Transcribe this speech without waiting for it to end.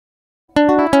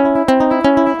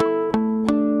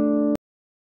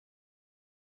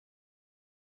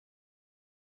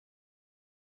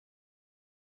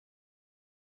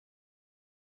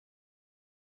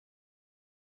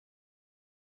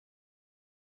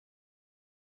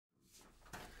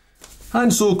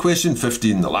And so question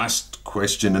 15, the last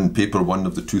question in paper 1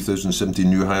 of the 2017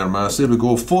 New Higher Maths. There we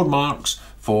go, 4 marks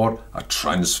for a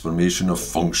transformation of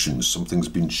functions. Something's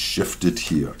been shifted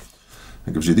here.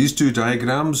 It gives you these two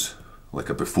diagrams, like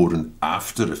a before and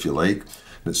after if you like.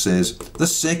 It says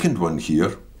this second one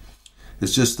here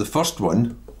is just the first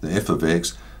one, the f of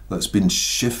x, that's been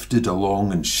shifted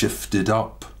along and shifted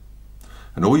up.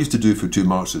 And all you have to do for 2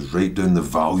 marks is write down the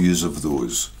values of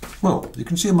those. Well, you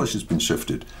can see how much it's been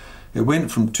shifted. It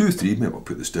went from 2, 3, maybe I'll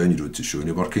put this down, you don't need to show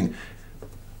any working.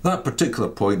 That particular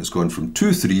point has gone from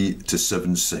 2, 3 to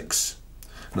 7, 6.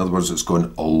 In other words, it's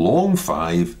gone along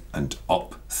 5 and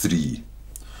up 3.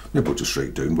 Maybe we'll just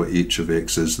write down what h of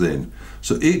x is then.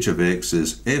 So h of x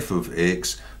is f of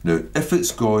x. Now, if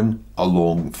it's gone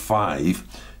along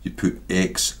 5, you put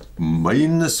x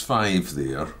minus 5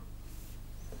 there.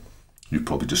 You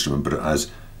probably just remember it as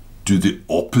do the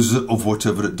opposite of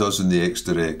whatever it does in the x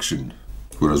direction.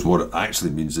 Whereas what it actually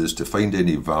means is to find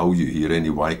any value here, any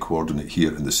y coordinate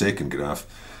here in the second graph,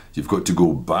 you've got to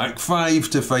go back 5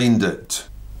 to find it.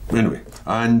 Anyway,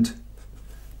 and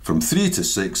from 3 to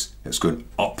 6, it's going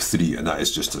up 3, and that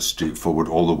is just a straightforward,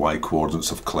 all the y coordinates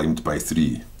have climbed by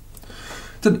 3.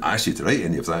 Didn't ask you to write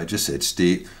any of that, I just said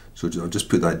state, so I'll just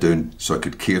put that down so I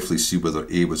could carefully see whether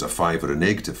a was a 5 or a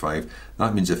negative 5.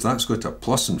 That means if that's got a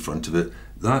plus in front of it,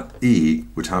 that a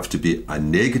would have to be a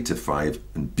negative 5,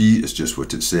 and b is just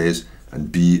what it says,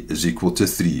 and b is equal to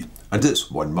 3. And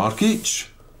it's 1 mark each.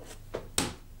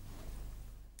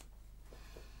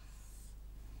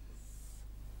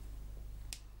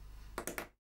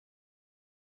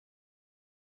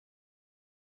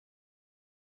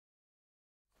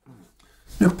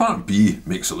 Now part B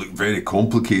makes it look very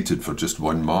complicated for just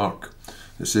 1 mark.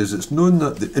 It says it's known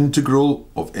that the integral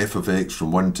of f of x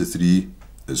from 1 to 3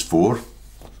 is 4.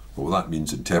 Well, that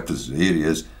means interpreted as an area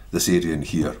is this area in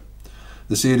here.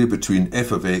 This area between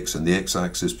f of x and the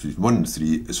x-axis between 1 and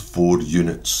 3 is 4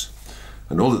 units.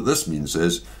 And all that this means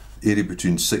is area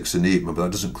between 6 and 8, remember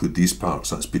that doesn't include these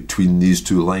parts, that's between these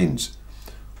two lines.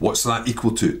 What's that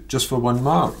equal to, just for 1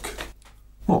 mark?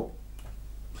 Well,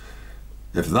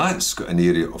 if that's got an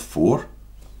area of 4,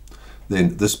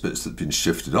 then this bit's that's been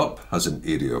shifted up has an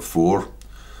area of 4.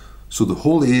 So the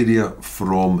whole area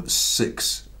from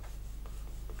 6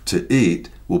 to 8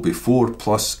 will be 4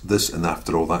 plus this, and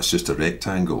after all that's just a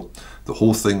rectangle. The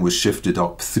whole thing was shifted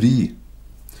up 3.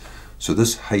 So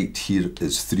this height here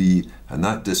is 3 and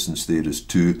that distance there is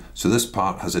 2. So this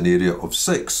part has an area of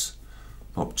 6.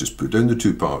 I'll just put down the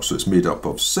 2 parts. So it's made up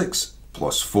of 6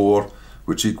 plus 4,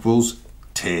 which equals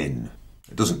 10.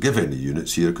 It doesn't give any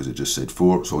units here because it just said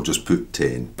 4, so I'll just put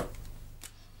 10.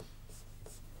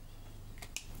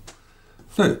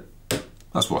 Now,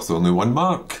 that's worth only 1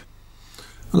 mark.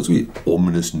 There's a wee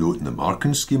ominous note in the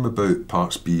marking scheme about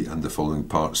parts B and the following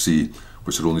part C,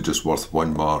 which are only just worth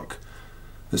 1 mark.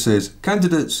 It says,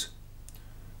 candidates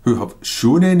who have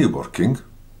shown any working,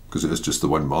 because it is just the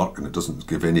 1 mark and it doesn't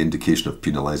give any indication of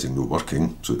penalising no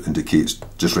working, so it indicates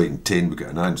just writing 10 we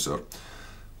get an answer.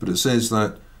 But it says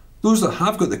that those that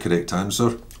have got the correct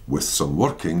answer, with some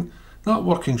working, that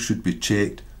working should be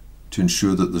checked to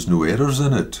ensure that there's no errors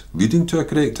in it, leading to a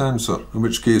correct answer, in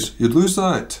which case you'd lose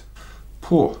that.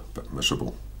 Poor, bit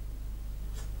miserable.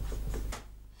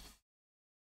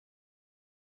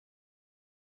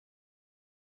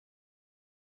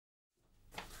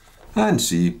 And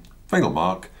C, final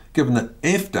mark, given that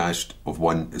f dashed of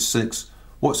 1 is 6,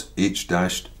 what's h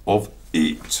dashed of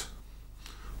 8?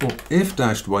 Well, f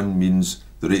dashed 1 means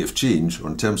the rate of change, or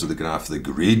in terms of the graph, the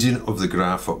gradient of the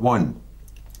graph at 1.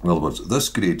 In other words, this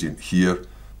gradient here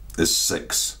is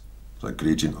 6. It's a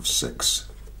gradient of 6.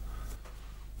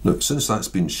 Now, since that's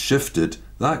been shifted,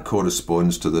 that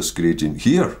corresponds to this gradient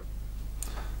here.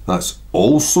 That's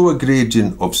also a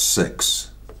gradient of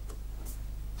 6.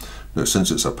 Now,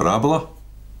 since it's a parabola,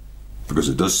 because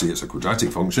it does say it's a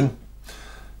quadratic function,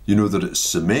 you know that it's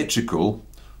symmetrical,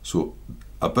 so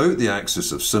about the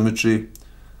axis of symmetry,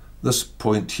 this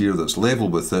point here that's level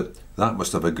with it, that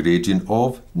must have a gradient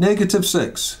of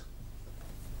 -6.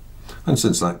 And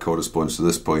since that corresponds to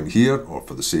this point here, or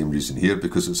for the same reason here,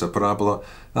 because it's a parabola,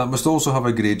 that must also have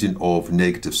a gradient of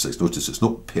 -6. Notice it's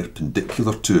not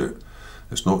perpendicular to it.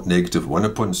 It's not -1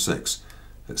 upon 6.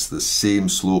 It's the same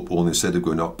slope, only instead of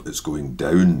going up, it's going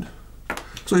down.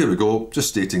 So here we go, just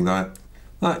stating that.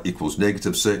 That equals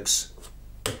 -6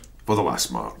 for the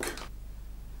last mark.